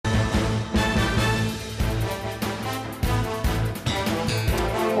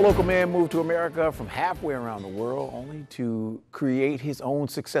A local man moved to America from halfway around the world only to create his own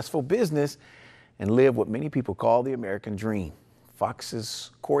successful business and live what many people call the American dream. Fox's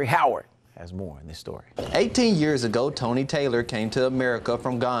Corey Howard has more in this story. 18 years ago, Tony Taylor came to America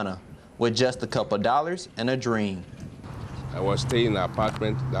from Ghana with just a couple dollars and a dream. I was staying in an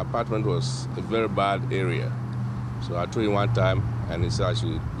apartment. The apartment was a very bad area. So I told him one time, and he said I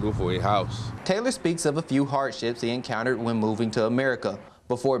should look for a house. Taylor speaks of a few hardships he encountered when moving to America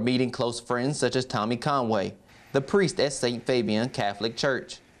before meeting close friends such as Tommy Conway, the priest at St. Fabian Catholic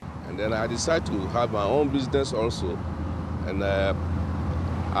Church. And then I decided to have my own business also. And I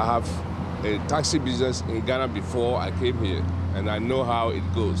have a taxi business in Ghana before I came here, and I know how it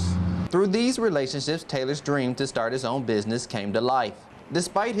goes. Through these relationships, Taylor's dream to start his own business came to life.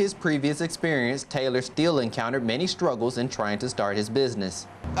 Despite his previous experience, Taylor still encountered many struggles in trying to start his business.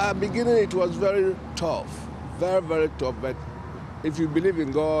 At the beginning, it was very tough, very, very tough. But if you believe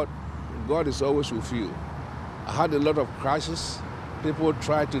in God, God is always with you. I had a lot of crashes. People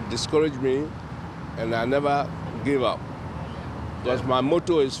tried to discourage me, and I never gave up. Because my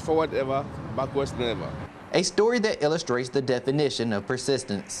motto is forward ever, backwards never. A story that illustrates the definition of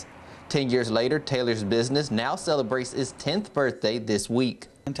persistence. 10 years later, Taylor's business now celebrates its 10th birthday this week.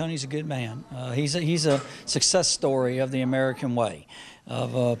 And Tony's a good man. He's a success story of the American way,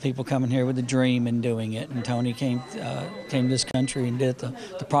 of people coming here with a dream and doing it. And Tony came to this country and did it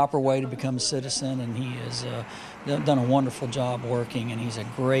the proper way to become a citizen, and he has done a wonderful job working, and he's a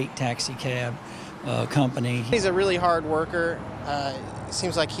great taxi cab company. He's a really hard worker. It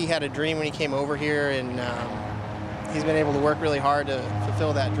seems like he had a dream when he came over here, and he's been able to work really hard to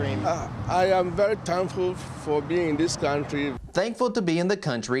fulfill that dream. I am very thankful for being in this country. Thankful to be in the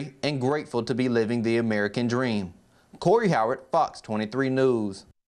country and grateful to be living the American dream. Corey Howard, Fox 23 News.